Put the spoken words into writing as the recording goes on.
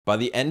By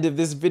the end of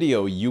this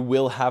video, you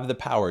will have the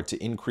power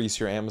to increase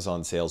your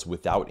Amazon sales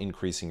without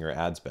increasing your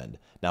ad spend.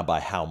 Now, by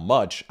how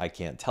much, I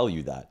can't tell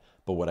you that.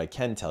 But what I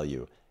can tell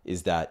you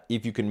is that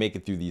if you can make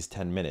it through these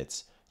 10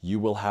 minutes, you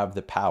will have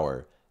the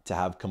power to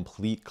have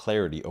complete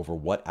clarity over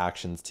what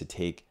actions to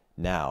take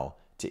now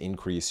to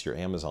increase your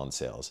Amazon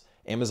sales.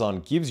 Amazon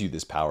gives you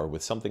this power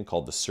with something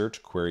called the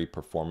Search Query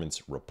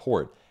Performance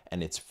Report,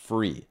 and it's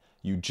free.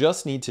 You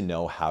just need to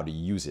know how to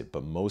use it,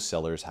 but most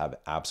sellers have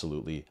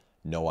absolutely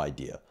no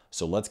idea.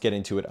 So let's get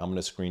into it. I'm going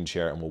to screen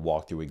share and we'll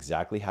walk through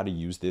exactly how to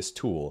use this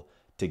tool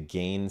to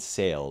gain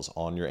sales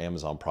on your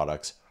Amazon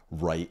products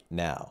right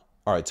now.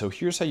 All right, so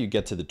here's how you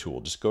get to the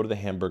tool. Just go to the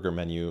hamburger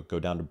menu, go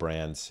down to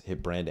brands,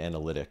 hit brand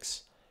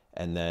analytics,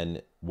 and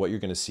then what you're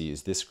going to see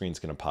is this screen's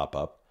going to pop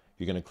up.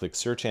 You're going to click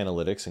search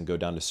analytics and go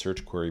down to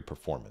search query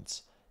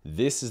performance.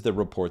 This is the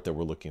report that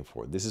we're looking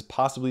for. This is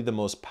possibly the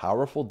most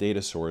powerful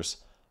data source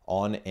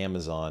on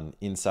Amazon,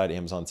 inside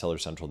Amazon Seller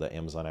Central, that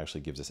Amazon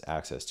actually gives us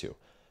access to.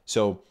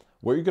 So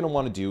what you're going to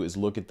want to do is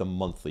look at the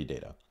monthly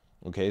data.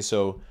 Okay,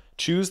 so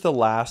choose the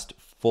last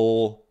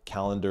full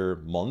calendar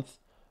month,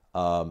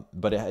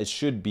 but it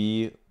should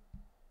be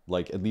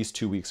like at least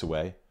 2 weeks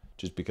away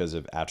just because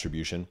of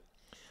attribution.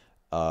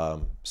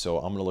 So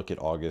I'm going to look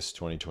at August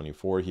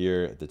 2024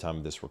 here at the time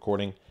of this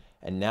recording.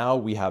 And now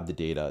we have the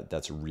data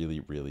that's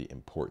really, really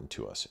important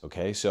to us.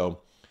 Okay,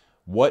 so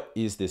what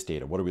is this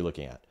data? What are we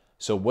looking at?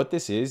 So what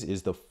this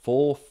is the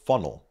full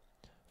funnel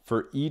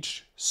for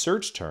each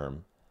search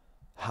term.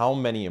 How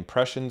many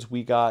impressions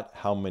we got,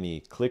 how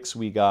many clicks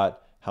we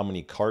got, how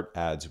many cart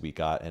ads we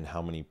got, and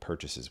how many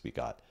purchases we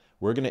got.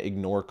 We're going to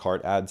ignore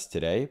cart ads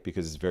today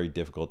because it's very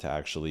difficult to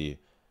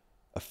actually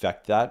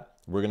affect that.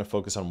 We're going to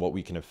focus on what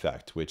we can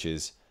affect, which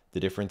is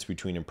the difference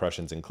between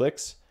impressions and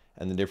clicks,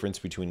 and the difference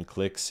between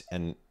clicks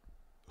and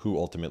who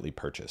ultimately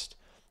purchased.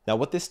 Now,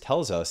 what this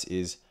tells us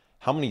is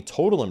how many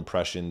total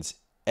impressions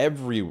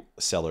every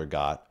seller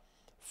got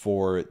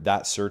for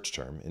that search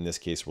term. In this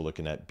case, we're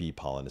looking at bee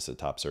pollen as the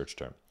top search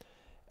term.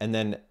 And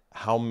then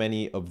how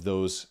many of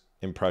those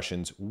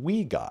impressions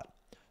we got.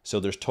 So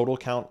there's total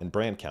count and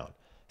brand count.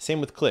 Same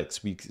with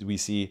clicks. We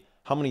see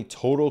how many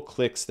total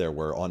clicks there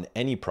were on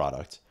any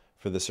product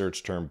for the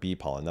search term bee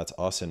pollen. That's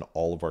us and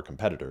all of our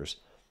competitors.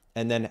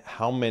 And then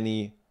how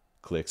many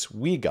clicks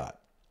we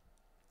got.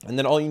 And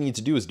then all you need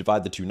to do is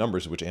divide the two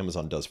numbers, which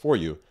Amazon does for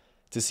you,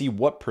 to see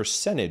what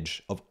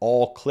percentage of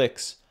all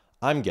clicks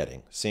I'm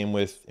getting. Same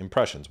with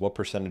impressions. What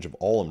percentage of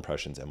all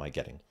impressions am I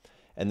getting?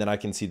 And then I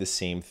can see the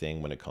same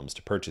thing when it comes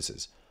to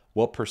purchases.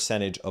 What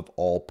percentage of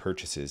all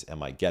purchases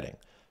am I getting?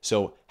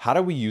 So how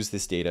do we use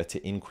this data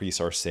to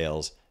increase our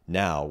sales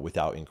now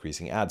without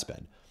increasing ad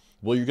spend?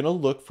 Well, you're going to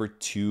look for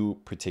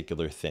two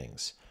particular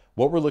things.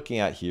 What we're looking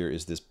at here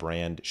is this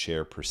brand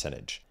share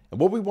percentage. And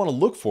what we want to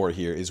look for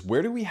here is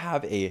where do we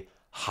have a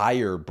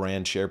higher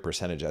brand share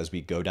percentage as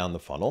we go down the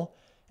funnel?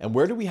 And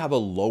where do we have a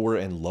lower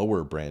and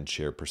lower brand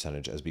share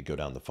percentage as we go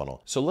down the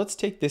funnel? So let's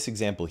take this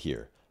example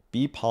here.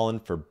 Bee pollen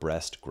for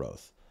breast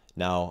growth.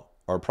 Now,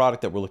 our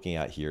product that we're looking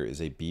at here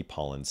is a bee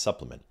pollen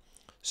supplement.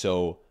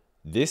 So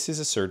this is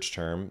a search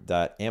term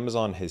that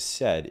Amazon has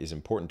said is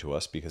important to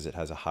us because it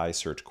has a high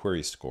search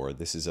query score.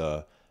 This is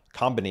a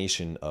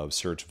combination of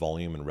search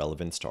volume and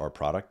relevance to our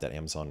product that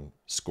Amazon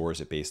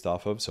scores it based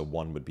off of. So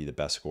 1 would be the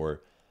best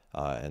score,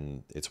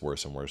 and it's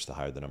worse and worse the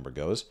higher the number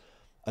goes.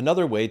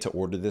 Another way to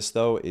order this,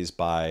 though, is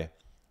by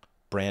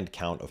brand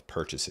count of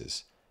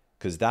purchases,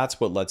 because that's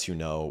what lets you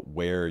know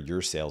where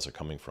your sales are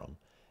coming from.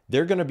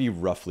 They're going to be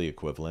roughly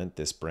equivalent,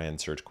 this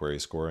brand search query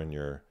score and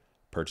your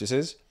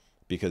purchases,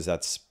 because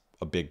that's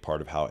a big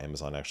part of how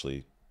Amazon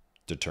actually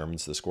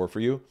determines the score for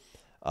you.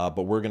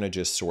 But we're going to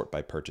just sort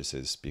by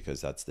purchases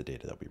because that's the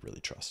data that we really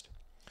trust.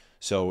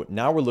 So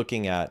now we're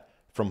looking at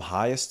from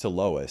highest to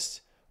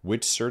lowest,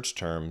 which search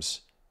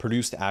terms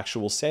produced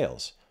actual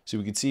sales. So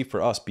we can see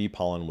for us, bee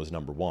pollen was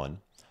number 1.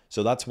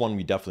 So that's one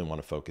we definitely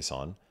want to focus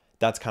on.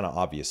 That's kind of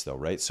obvious though,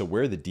 right? So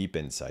where are the deep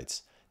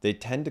insights? They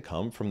tend to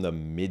come from the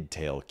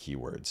mid-tail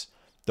keywords.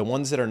 The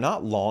ones that are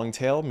not long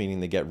tail, meaning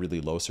they get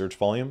really low search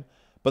volume,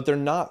 but they're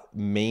not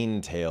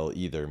main tail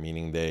either,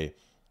 meaning they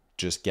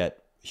just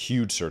get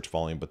huge search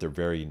volume, but they're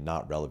very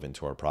not relevant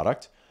to our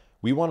product.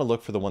 We want to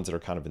look for the ones that are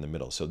kind of in the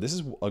middle. So this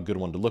is a good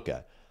one to look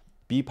at.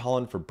 Bee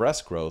pollen for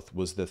breast growth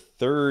was the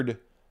third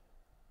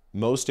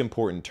most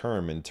important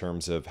term in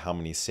terms of how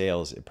many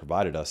sales it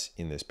provided us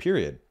in this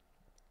period.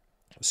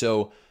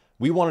 So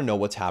we want to know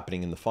what's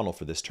happening in the funnel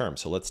for this term.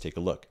 So let's take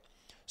a look.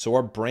 So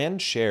our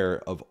brand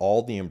share of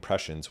all the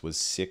impressions was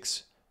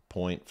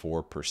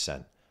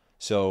 6.4%.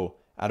 So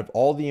out of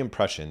all the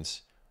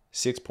impressions,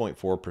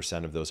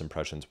 6.4% of those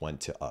impressions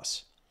went to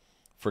us.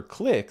 For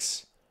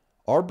clicks,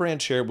 our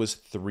brand share was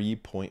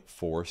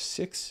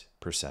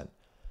 3.46%.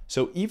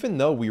 So even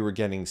though we were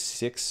getting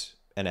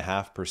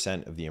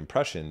 6.5% of the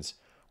impressions,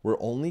 we're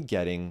only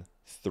getting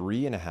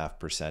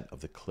 3.5%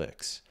 of the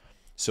clicks.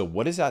 So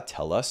what does that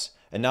tell us?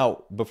 And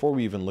now, before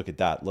we even look at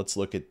that, let's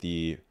look at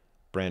the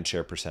brand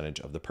share percentage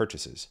of the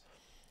purchases.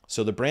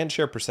 So the brand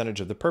share percentage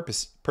of the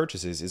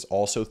purchases is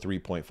also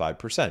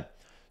 3.5%.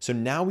 So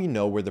now we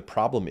know where the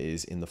problem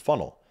is in the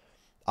funnel.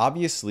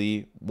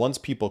 Obviously, once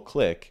people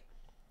click,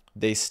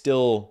 they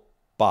still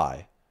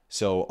buy.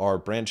 So our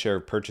brand share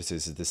of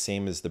purchases is the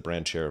same as the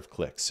brand share of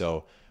clicks.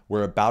 So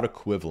we're about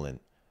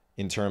equivalent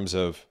in terms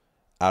of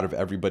out of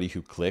everybody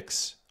who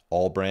clicks,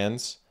 all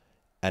brands,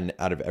 and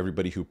out of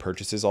everybody who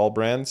purchases, all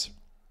brands,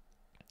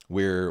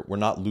 we're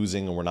not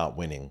losing and we're not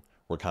winning.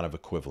 We're kind of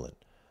equivalent.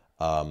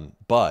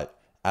 But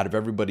out of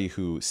everybody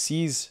who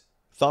sees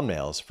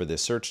thumbnails for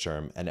this search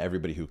term and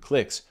everybody who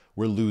clicks,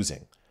 we're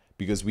losing,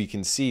 because we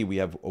can see we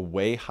have a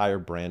way higher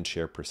brand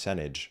share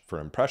percentage for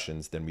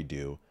impressions than we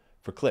do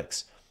for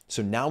clicks.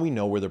 So now we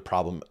know where the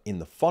problem in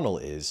the funnel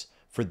is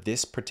for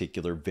this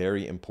particular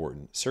very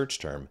important search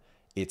term.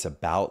 It's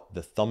about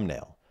the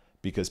thumbnail,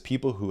 because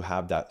people who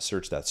have that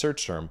search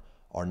term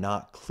are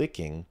not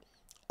clicking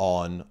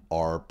on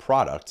our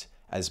product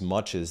as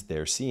much as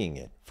they're seeing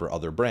it for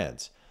other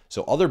brands.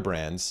 So other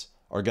brands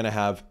are going to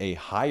have a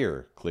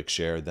higher click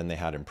share than they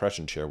had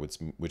impression share,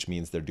 which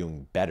means they're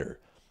doing better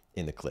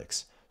in the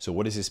clicks. So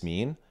what does this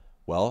mean?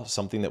 Well,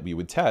 something that we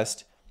would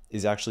test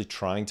is actually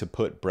trying to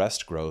put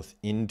breast growth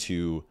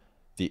into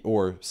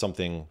or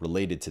something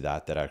related to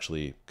that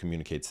actually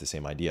communicates the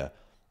same idea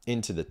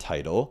into the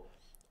title,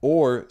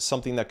 or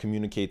something that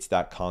communicates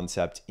that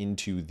concept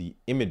into the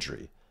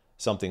imagery.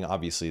 Something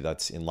obviously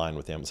that's in line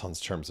with Amazon's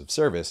terms of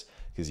service,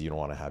 because you don't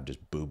want to have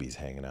just boobies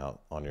hanging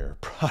out on your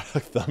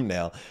product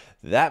thumbnail.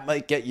 That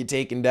might get you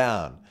taken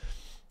down.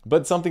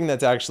 But something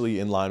that's actually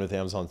in line with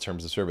Amazon's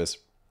terms of service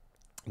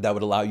that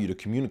would allow you to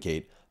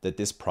communicate that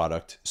this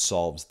product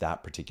solves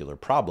that particular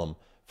problem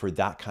for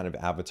that kind of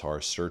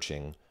avatar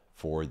searching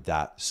for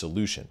that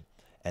solution.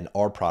 And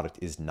our product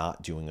is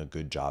not doing a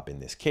good job in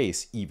this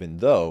case, even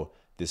though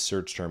this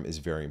search term is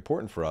very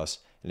important for us.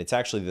 And it's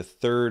actually the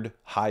third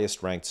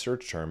highest ranked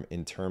search term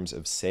in terms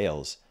of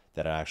sales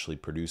that it actually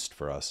produced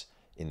for us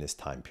in this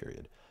time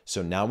period.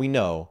 So now we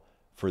know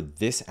for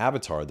this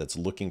avatar that's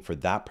looking for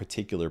that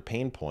particular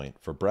pain point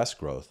for breast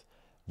growth,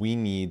 we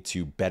need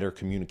to better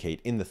communicate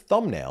in the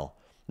thumbnail,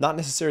 not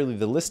necessarily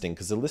the listing,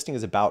 because the listing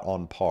is about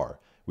on par.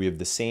 We have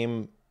the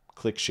same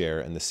click share,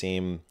 and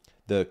the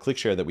click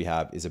share that we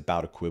have is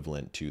about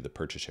equivalent to the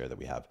purchase share that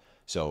we have.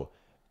 So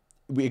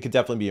it could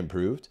definitely be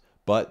improved,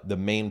 but the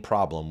main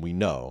problem we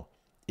know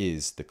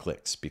is the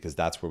clicks, because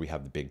that's where we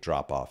have the big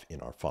drop off in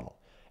our funnel.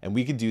 And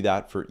we could do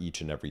that for each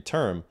and every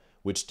term,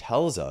 which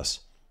tells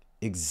us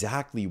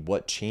exactly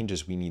what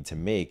changes we need to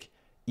make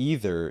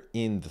either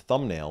in the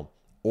thumbnail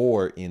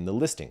or in the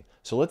listing.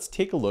 So let's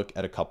take a look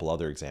at a couple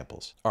other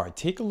examples. All right,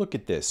 take a look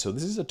at this. So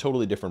this is a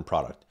totally different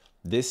product.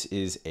 This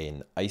is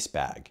an ice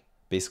bag,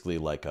 basically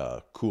like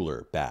a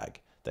cooler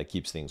bag that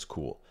keeps things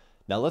cool.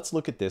 Now let's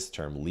look at this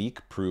term,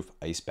 leak-proof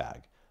ice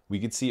bag. We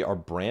could see our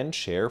brand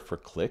share for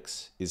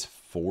clicks is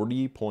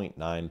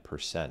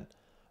 40.9%,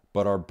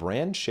 but our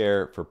brand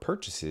share for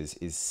purchases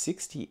is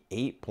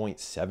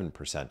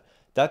 68.7%.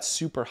 That's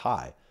super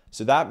high.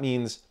 So that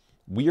means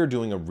we are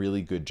doing a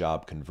really good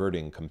job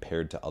converting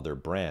compared to other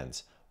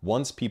brands.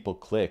 Once people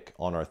click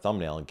on our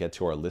thumbnail and get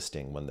to our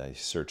listing, when they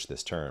search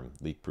this term,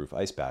 leak-proof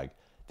ice bag,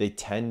 they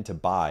tend to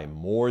buy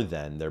more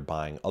than they're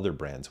buying other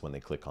brands when they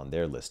click on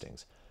their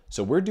listings.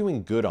 So we're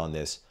doing good on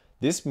this.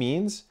 This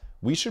means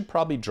we should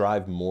probably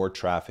drive more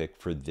traffic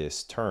for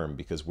this term,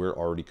 because we're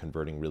already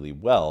converting really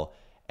well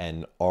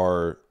and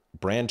our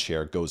brand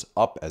share goes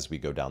up as we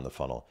go down the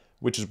funnel,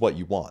 which is what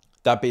you want.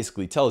 That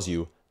basically tells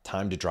you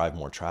time to drive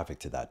more traffic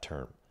to that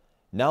term.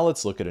 Now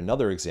let's look at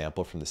another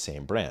example from the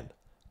same brand.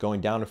 Going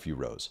down a few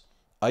rows,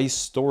 ice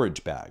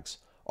storage bags.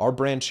 Our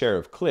brand share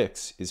of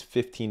clicks is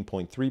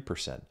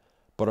 15.3%,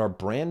 but our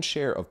brand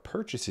share of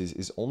purchases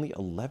is only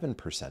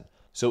 11%.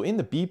 So in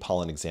the bee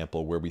pollen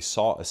example, where we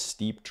saw a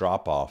steep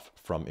drop off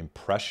from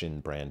impression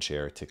brand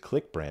share to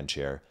click brand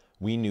share,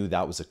 we knew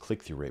that was a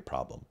click-through rate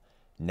problem.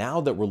 Now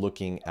that we're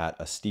looking at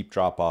a steep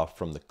drop off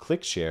from the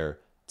click share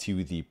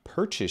to the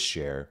purchase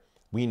share,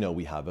 we know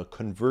we have a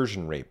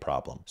conversion rate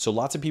problem. So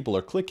lots of people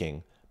are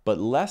clicking, but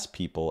less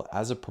people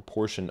as a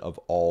proportion of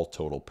all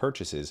total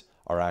purchases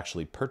are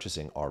actually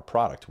purchasing our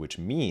product, which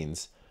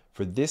means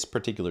for this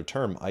particular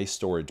term, ice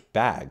storage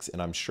bags,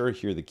 and I'm sure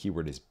here the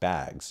keyword is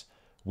bags,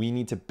 we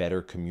need to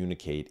better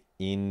communicate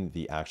in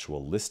the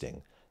actual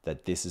listing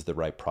that this is the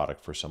right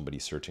product for somebody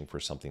searching for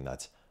something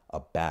that's a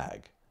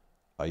bag,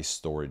 ice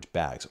storage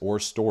bags, or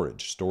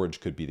storage.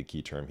 Storage could be the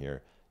key term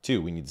here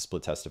too. We need to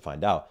split test to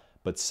find out,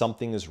 but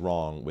something is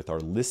wrong with our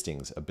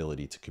listing's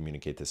ability to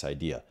communicate this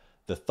idea.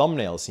 The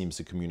thumbnail seems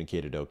to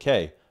communicate it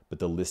okay, but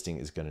the listing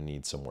is going to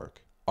need some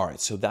work. All right,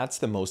 so that's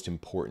the most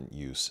important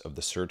use of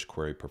the search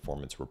query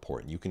performance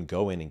report. You can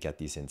go in and get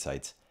these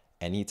insights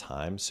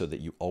anytime so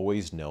that you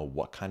always know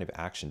what kind of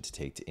action to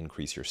take to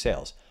increase your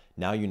sales.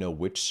 Now you know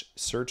which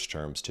search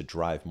terms to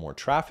drive more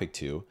traffic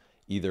to,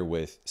 either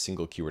with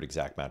single keyword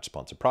exact match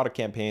sponsored product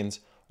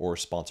campaigns or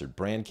sponsored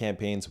brand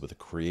campaigns with a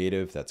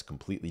creative that's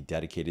completely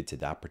dedicated to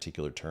that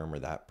particular term or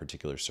that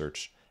particular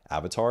search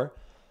avatar.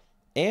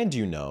 And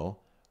you know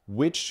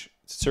which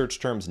search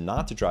terms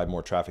not to drive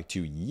more traffic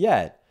to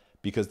yet,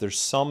 because there's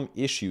some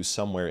issue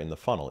somewhere in the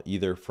funnel,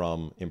 either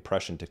from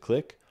impression to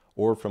click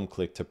or from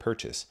click to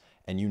purchase.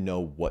 And you know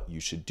what you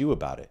should do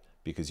about it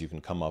because you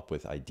can come up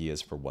with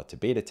ideas for what to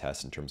beta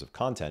test in terms of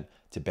content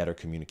to better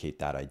communicate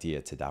that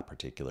idea to that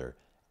particular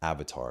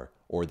avatar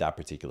or that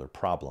particular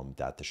problem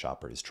that the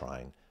shopper is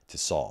trying to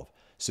solve.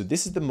 So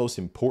this is the most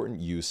important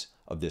use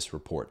of this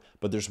report.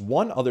 But there's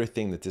one other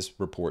thing that this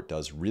report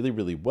does really,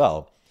 really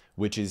well,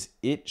 which is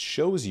it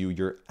shows you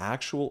your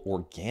actual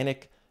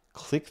organic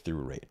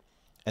click-through rate.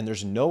 And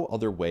there's no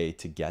other way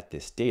to get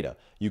this data.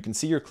 You can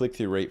see your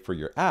click-through rate for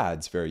your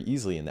ads very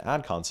easily in the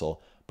ad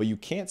console, but you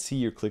can't see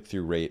your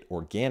click-through rate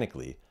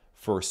organically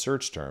for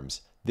search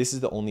terms. This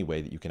is the only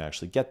way that you can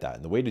actually get that.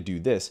 And the way to do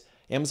this,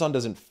 Amazon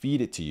doesn't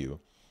feed it to you,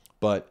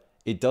 but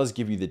it does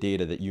give you the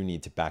data that you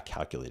need to back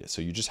calculate it.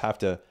 So you just have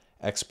to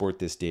export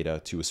this data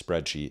to a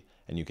spreadsheet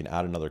and you can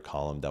add another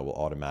column that will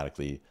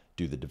automatically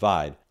do the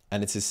divide.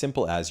 And it's as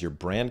simple as your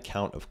brand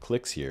count of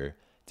clicks here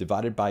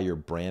divided by your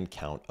brand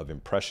count of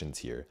impressions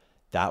here.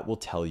 That will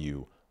tell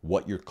you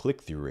what your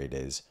click-through rate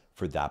is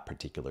for that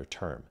particular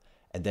term.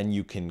 And then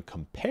you can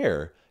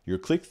compare your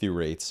click-through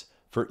rates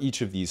for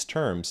each of these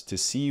terms to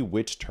see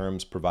which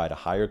terms provide a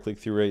higher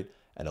click-through rate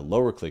and a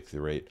lower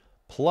click-through rate.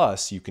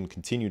 Plus, you can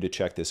continue to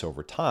check this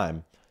over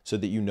time so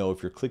that you know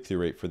if your click-through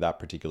rate for that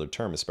particular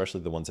term,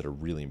 especially the ones that are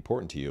really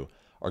important to you,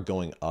 are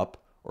going up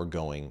or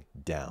going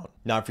down.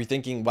 Now, if you're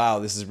thinking, wow,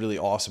 this is really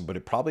awesome, but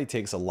it probably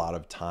takes a lot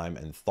of time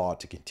and thought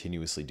to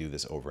continuously do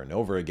this over and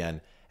over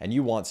again, and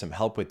you want some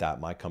help with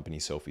that, my company,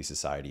 Sophie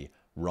Society,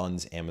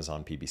 runs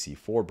Amazon PPC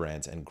for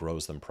brands and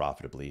grows them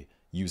profitably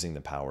using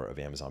the power of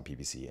Amazon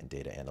PPC and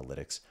data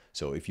analytics.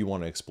 So if you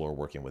want to explore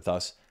working with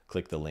us,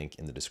 click the link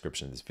in the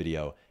description of this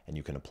video and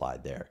you can apply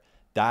there.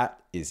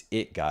 That is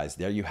it, guys.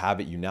 There you have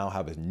it. You now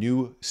have a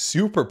new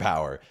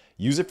superpower.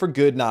 Use it for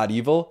good, not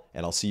evil,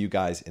 and I'll see you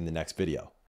guys in the next video.